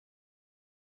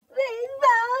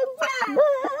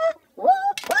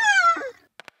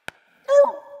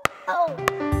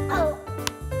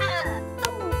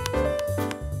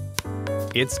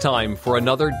It's time for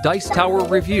another Dice Tower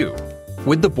review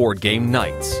with the Board Game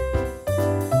Knights.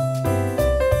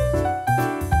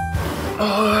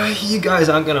 Oh, you guys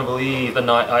aren't gonna believe the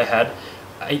night I had.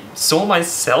 I saw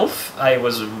myself, I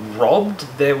was robbed,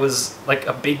 there was like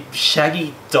a big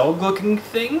shaggy dog looking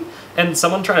thing, and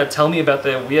someone trying to tell me about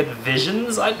their weird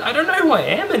visions. I don't know who I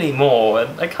am anymore,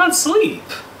 and I can't sleep.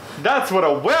 That's what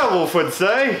a werewolf would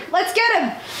say! Let's get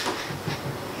him!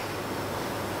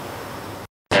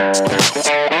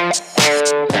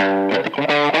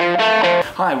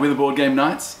 Hi, we're the Board Game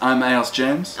Knights. I'm Bezier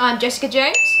Games. I'm Jessica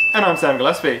James. And I'm Sam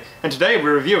Gillespie, and today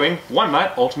we're reviewing One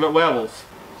Night Ultimate Werewolf.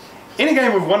 In a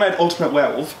game of One Night Ultimate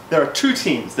Werewolf, there are two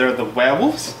teams. There are the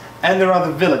werewolves, and there are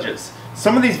the villagers.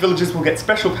 Some of these villagers will get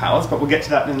special powers, but we'll get to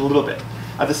that in a little bit.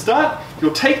 At the start,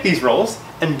 you'll take these rolls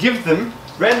and give them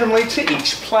randomly to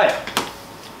each player.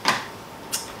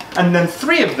 And then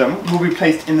 3 of them will be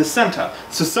placed in the center.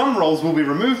 So some rolls will be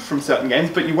removed from certain games,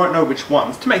 but you won't know which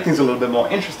ones, to make things a little bit more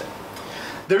interesting.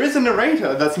 There is a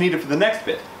narrator that's needed for the next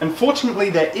bit. Unfortunately,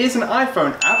 there is an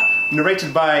iPhone app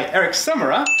narrated by Eric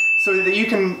Summerer, so that you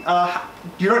can,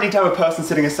 you don't need to have a person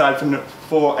sitting aside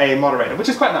for a moderator, which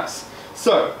is quite nice.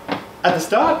 So, at the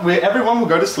start, everyone will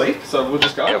go to sleep, so we'll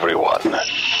just go. Everyone,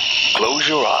 close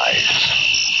your eyes.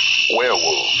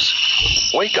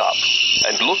 Werewolves, wake up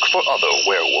and look for other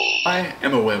werewolves. I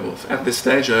am a werewolf. At this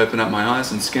stage, I open up my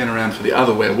eyes and scan around for the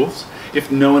other werewolves. If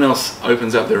no one else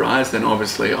opens up their eyes, then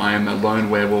obviously I am a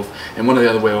lone werewolf, and one of the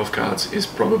other werewolf cards is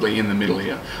probably in the middle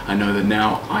here. I know that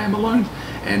now I am alone,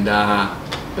 and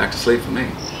back to sleep for me.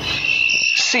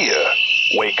 Seer,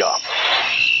 wake up.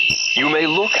 You may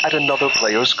look at another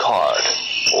player's card,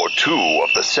 or 2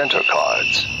 of the center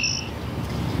cards.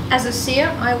 As a seer,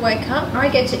 I wake up. I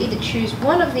get to either choose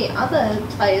one of the other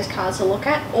players' cards to look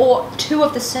at, or 2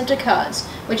 of the center cards,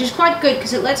 which is quite good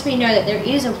because it lets me know that there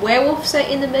is a werewolf, say,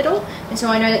 in the middle, and so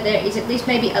I know that there is at least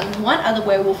maybe one other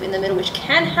werewolf in the middle, which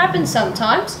can happen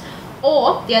sometimes,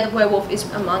 or the other werewolf is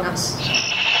among us.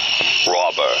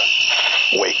 Robber,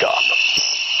 wake up.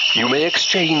 You may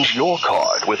exchange your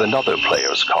card with another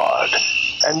player's card,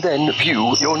 and then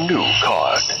view your new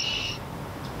card.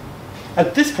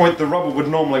 At this point, the robber would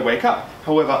normally wake up.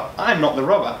 However, I'm not the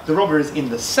robber. The robber is in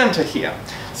the center here.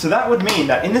 So that would mean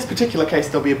that in this particular case,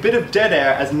 there'll be a bit of dead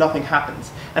air as nothing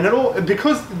happens. And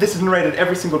because this is narrated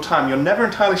every single time, you're never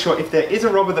entirely sure if there is a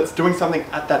robber that's doing something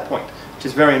at that point, which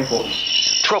is very important.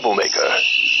 Troublemaker,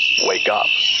 wake up.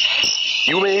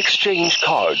 You may exchange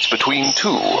cards between 2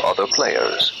 other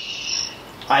players.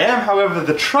 I am, however,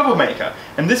 the troublemaker,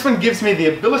 and this one gives me the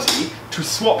ability to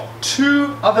swap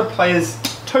 2 other players'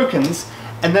 tokens,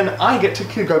 and then I get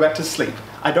to go back to sleep.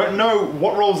 I don't know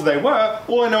what roles they were,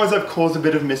 all I know is I've caused a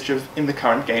bit of mischief in the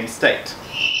current game state.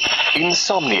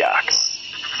 Insomniac,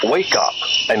 wake up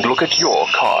and look at your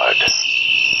card.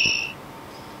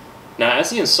 Now, as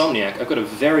the Insomniac, I've got a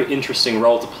very interesting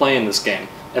role to play in this game,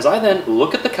 as I then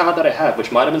look at the card that I have,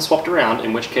 which might have been swapped around,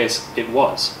 in which case it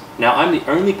was. Now, I'm the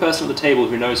only person at the table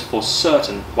who knows for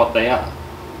certain what they are,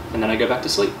 and then I go back to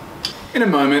sleep. In a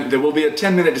moment, there will be a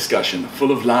 10-minute discussion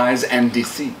full of lies and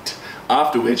deceit,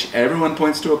 after which everyone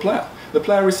points to a player. The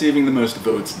player receiving the most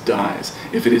votes dies.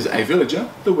 If it is a villager,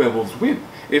 the werewolves win.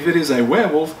 If it is a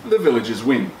werewolf, the villagers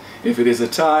win. If it is a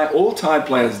tie, all tied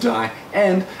players die,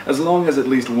 and as long as at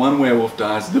least one werewolf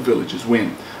dies, the villagers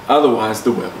win. Otherwise,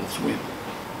 the werewolves win.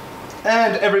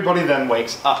 And everybody then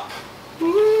wakes up.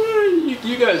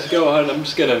 You guys go ahead. I'm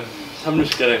just gonna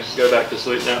go back to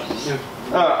sleep now.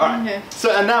 Alright. Okay.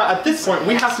 So, and now at this point,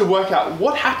 we have to work out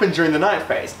what happened during the night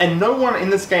phase, and no one in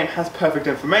this game has perfect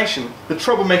information. The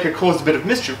troublemaker caused a bit of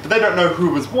mischief, but they don't know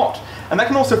who was what. And that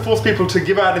can also force people to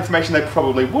give out information they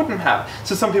probably wouldn't have.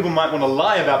 So some people might want to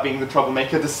lie about being the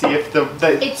troublemaker to see if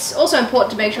It's also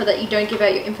important to make sure that you don't give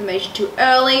out your information too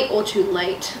early or too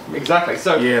late. Exactly,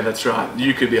 so... Yeah, that's right.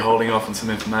 You could be holding off on some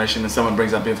information and someone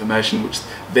brings up information which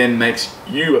then makes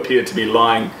you appear to be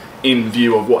lying in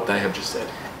view of what they have just said.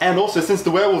 And also, since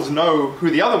the werewolves know who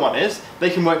the other one is,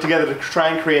 they can work together to try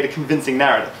and create a convincing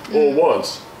narrative. Or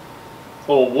was.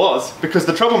 Or was, because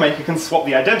the troublemaker can swap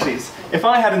the identities. If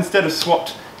I had instead of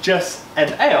swapped Jess and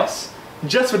Eos,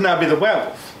 Jess would now be the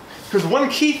werewolf. Because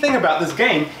one key thing about this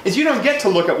game is you don't get to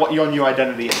look at what your new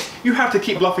identity is. You have to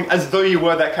keep bluffing as though you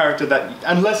were that character,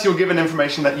 unless you're given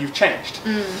information that you've changed.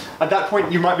 At that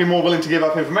point, you might be more willing to give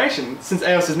up information. Since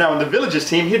Eos is now in the villagers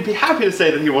team, he'd be happy to say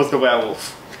that he was the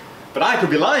werewolf. But I could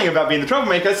be lying about being the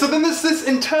troublemaker, so then there's this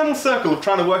internal circle of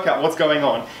trying to work out what's going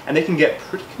on, and it can get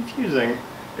pretty confusing.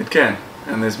 It can,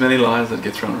 and there's many lies that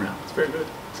get thrown around. It's very good.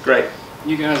 It's great.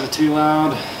 You guys are too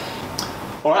loud.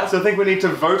 Alright, so I think we need to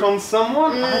vote on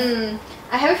someone?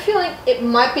 I have a feeling it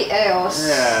might be Eos.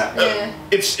 Yeah.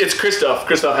 It's Christoph.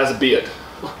 Christoph has a beard.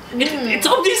 It's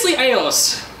obviously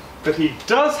Eos. But he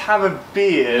does have a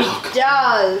beard.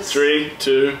 Does. 3,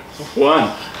 2,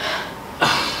 1.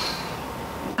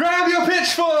 Grab your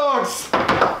pitchforks!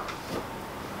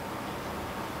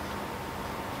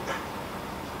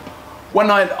 One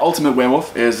Night Ultimate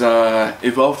Werewolf is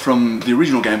evolved from the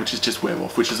original game, which is just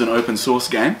Werewolf, which is an open source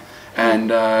game,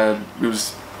 and it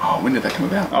was. Oh, when did that come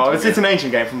about? Oh, it's an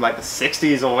ancient game from like the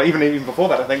 60s or even before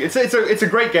that, I think. It's a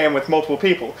great game with multiple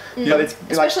people. But it's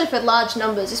Especially for large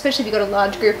numbers, especially if you've got a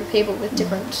large group of people with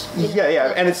different...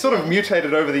 Yeah, and it's sort of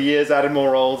mutated over the years, added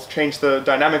more roles, changed the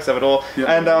dynamics of it all.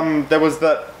 Yeah. And there was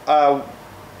that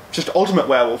just Ultimate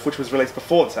Werewolf, which was released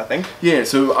before this, I think. Yeah,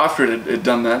 so after it had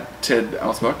done that, Ted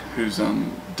Alsbach, who's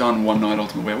done One Night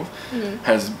Ultimate Werewolf,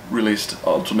 has released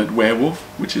Ultimate Werewolf,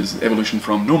 which is evolution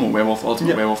from normal werewolf,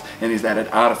 Ultimate Werewolf, and he's added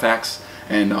artifacts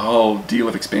and a whole deal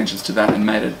of expansions to that and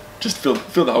made it just fill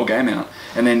the whole game out.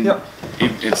 And then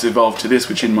it's evolved to this,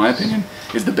 which in my opinion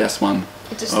is the best one.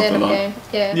 It's a stand-up game.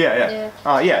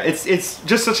 It's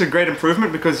just such a great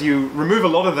improvement because you remove a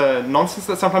lot of the nonsense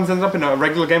that sometimes ends up in a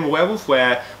regular game of Werewolf,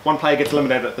 where one player gets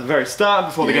eliminated at the very start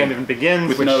before the game even begins,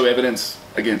 with no evidence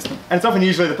against them. And it's often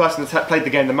usually the person that's played the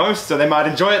game the most, so they might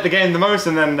enjoy it the game the most,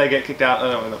 and then they get kicked out.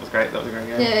 Oh, that was great. That was a great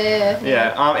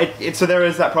game. So there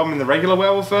is that problem in the regular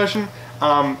Werewolf version.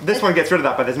 This one gets rid of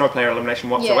that, but there's no player elimination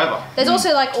whatsoever. Yeah. There's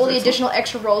also like all the additional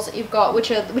extra roles that you've got,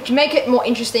 which make it more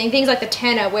interesting. Things like the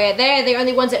Tanner, where they're the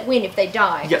only ones that win if they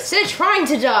die. Yes. So they're trying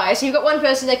to die. So you've got one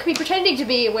person that could be pretending to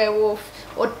be a werewolf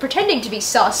or pretending to be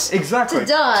sus. Exactly. To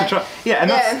die.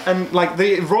 And like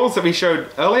the roles that we showed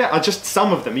earlier are just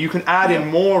some of them. You can add in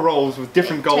more roles with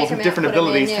different goals and different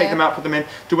abilities. Take them out, put them in,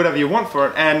 do whatever you want for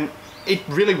it, and it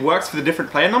really works for the different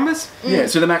player numbers. Yeah,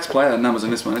 so the max player numbers on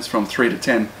this one is from 3 to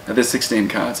 10. There's 16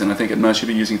 cards, and I think at most you'll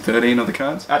be using 13 of the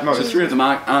cards. At most. So 3 of them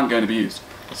aren't going to be used.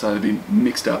 So they'll be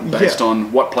mixed up based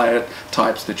on what player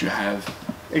types that you have.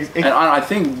 And I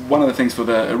think one of the things for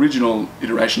the original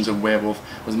iterations of Werewolf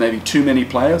was maybe too many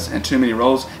players and too many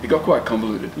roles. It got quite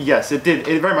convoluted. Yes, it did.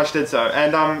 It very much did so.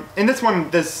 And in this one,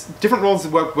 there's different roles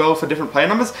that work well for different player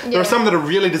numbers. There are some that are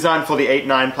really designed for the 8,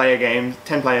 9 player games,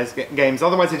 10 players games.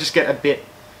 Otherwise, they just get a bit...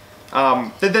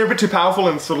 they're a bit too powerful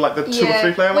in sort of like the 2 or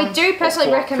 3 player ones. We do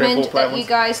personally recommend that you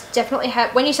guys definitely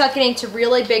have, when you start getting to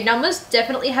really big numbers,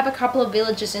 definitely have a couple of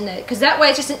villagers in there. Because that way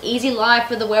it's just an easy life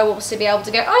for the werewolves to be able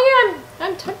to go, oh yeah,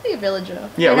 I'm totally a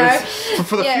villager. Yeah,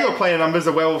 for the fewer player numbers,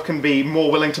 a werewolf can be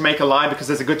more willing to make a lie because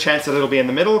there's a good chance that it'll be in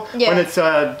the middle. When it's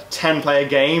a 10 player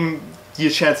game,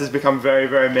 your chances become very,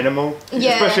 very minimal.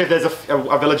 Especially if there's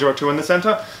a villager or 2 in the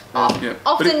centre.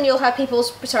 Often you'll have people,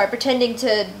 pretending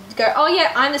to go, oh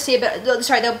yeah, I'm the seer, but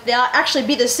they'll actually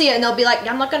be the seer, and they'll be like,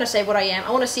 I'm not going to say what I am.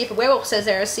 I want to see if a werewolf says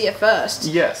they're a seer first.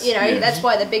 Yes. That's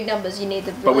why the big numbers, you need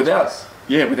the villagers.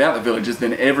 But without the villagers,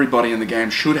 then everybody in the game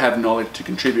should have knowledge to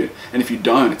contribute. And if you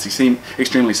don't, it's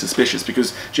extremely suspicious,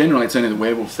 because generally it's only the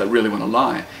werewolves that really want to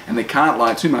lie, and they can't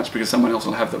lie too much because someone else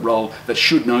will have the role that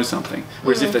should know something.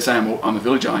 Whereas if they say, I'm a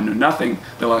villager, I know nothing,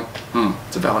 they're like,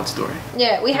 it's a valid story.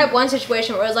 Yeah, we had one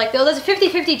situation where it was like, there's a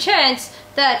 50-50 chance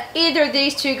that either of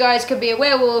these 2 guys could be a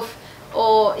werewolf,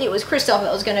 or it was Christoph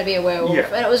that was going to be a werewolf.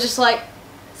 Yeah. And it was just like,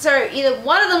 so either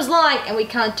one of them's lying and we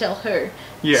can't tell who.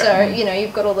 Yeah. So,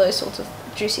 you've got all those sorts of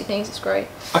juicy things. It's great.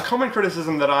 A common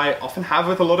criticism that I often have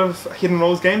with a lot of hidden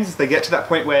roles games is they get to that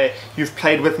point where you've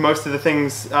played with most of the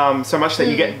things so much that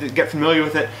you get familiar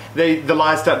with it. The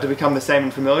lies start to become the same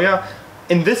and familiar.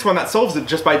 In this one, that solves it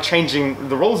just by changing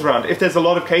the roles around. If there's a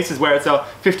lot of cases where it's a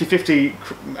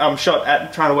 50-50 shot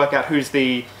at trying to work out who's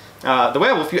the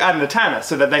werewolf, you add in a Tanner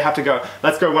so that they have to go,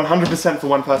 let's go 100% for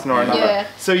one person or another. Yeah.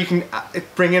 So you can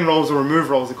bring in roles or remove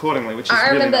roles accordingly, which is really nice.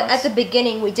 I remember at the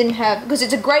beginning we didn't have, because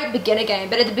it's a great beginner game,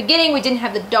 but at the beginning we didn't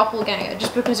have the doppelganger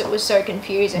just because it was so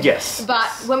confusing. Yes. But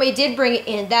when we did bring it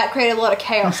in, that created a lot of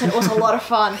chaos and it was a lot of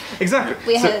fun. Exactly.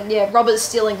 We had robbers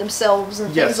stealing themselves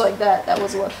and things like that. That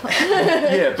was a lot of fun.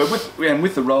 Yeah, but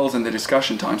with the roles and the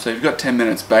discussion time, so you've got 10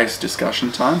 minutes base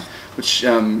discussion time, which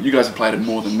you guys have played it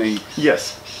more than me.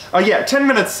 Yes. 10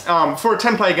 minutes, for a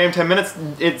 10-player game, 10 minutes,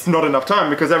 it's not enough time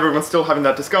because everyone's still having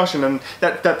that discussion, and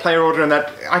that player order and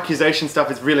that accusation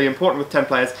stuff is really important with 10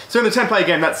 players. So in a 10-player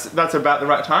game, that's about the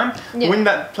right time. Yeah. When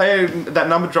that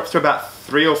number drops to about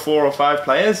 3 or 4 or 5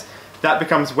 players, that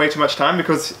becomes way too much time,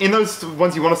 because in those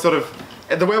ones you want to sort of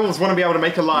the werewolves want to be able to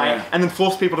make a lie and then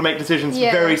force people to make decisions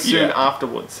very soon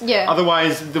afterwards. Yeah.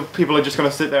 Otherwise, the people are just going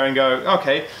to sit there and go,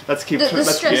 okay, let's keep... The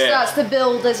stress starts to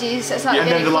build as you start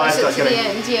getting closer to the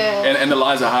end. And the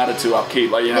lies are harder to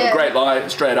upkeep. Like, you have a great lie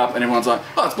straight up and everyone's like,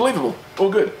 oh, it's believable, all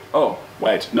good. Oh,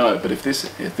 wait, no, but if this... So,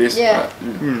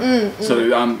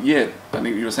 I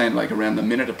think you were saying like around the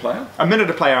minute a player? A minute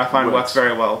a player I find works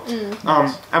very well.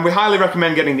 And we highly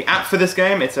recommend getting the app for this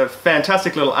game. It's a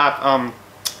fantastic little app.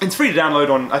 It's free to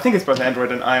download on, I think it's both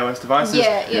Android and iOS devices.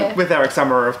 With Eric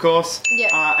Summerer, of course.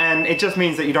 And it just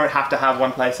means that you don't have to have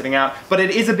one player sitting out. But it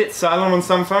is a bit silent on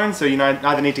some phones, so you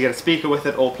either need to get a speaker with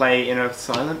it or play in a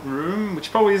silent room,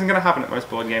 which probably isn't going to happen at most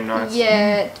board game nights.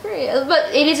 But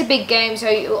it is a big game, so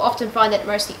you'll often find that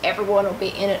mostly everyone will be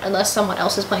in it unless someone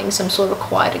else is playing some sort of a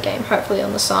quieter game, hopefully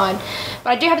on the side.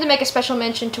 But I do have to make a special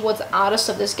mention towards the artist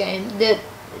of this game.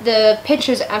 The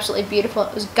pictures are absolutely beautiful.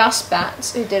 It was Gus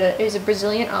Batts who did it. He's a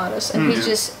Brazilian artist, and he's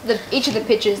just each of the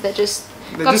pictures got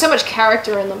so much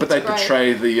character in them. But they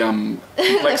portray the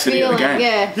complexity of the game.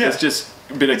 It's just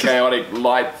a bit of chaotic,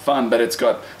 light fun, but it's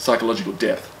got psychological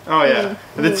depth. Oh yeah,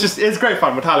 it's great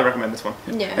fun. Would highly recommend this one.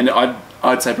 And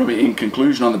I'd say probably in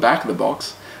conclusion on the back of the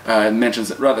box. It mentions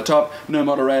it right at the top, no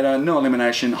moderator, no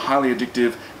elimination, highly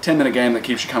addictive, 10-minute game that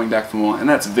keeps you coming back for more, and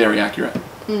that's very accurate.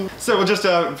 So we'll just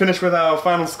finish with our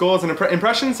final scores and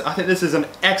impressions. I think this is an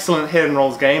excellent hit and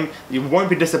rolls game you won't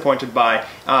be disappointed by.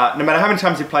 No matter how many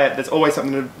times you play it, there's always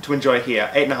something to enjoy here.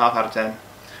 8.5 out of 10.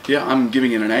 Yeah, I'm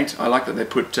giving it an 8. I like that they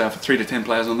put for 3 to 10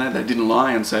 players on there. They didn't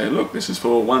lie and say, look, this is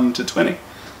for 1 to 20.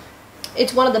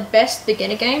 It's one of the best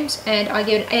beginner games, and I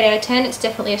give it an 8 out of 10. It's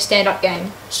definitely a stand-up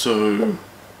game. So,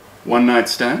 one night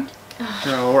stand?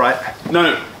 Oh, alright.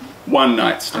 No, one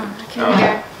night stand. Okay, we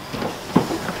go.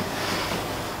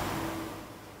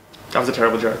 That was a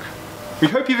terrible joke. We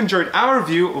hope you've enjoyed our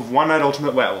review of One Night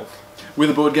Ultimate Werewolf. We're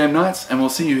the Board Game Knights, and we'll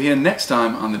see you here next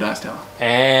time on the Dice Tower.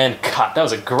 And cut. That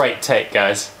was a great take,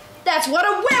 guys. That's what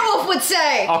a werewolf would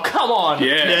say! Oh, come on!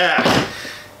 Yeah.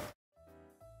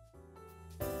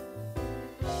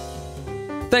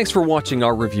 Thanks for watching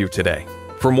our review today.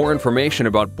 For more information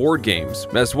about board games,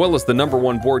 as well as the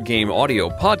 #1 board game audio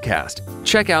podcast,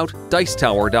 check out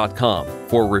Dicetower.com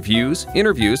for reviews,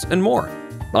 interviews, and more.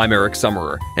 I'm Eric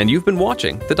Summerer, and you've been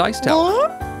watching The Dice Tower.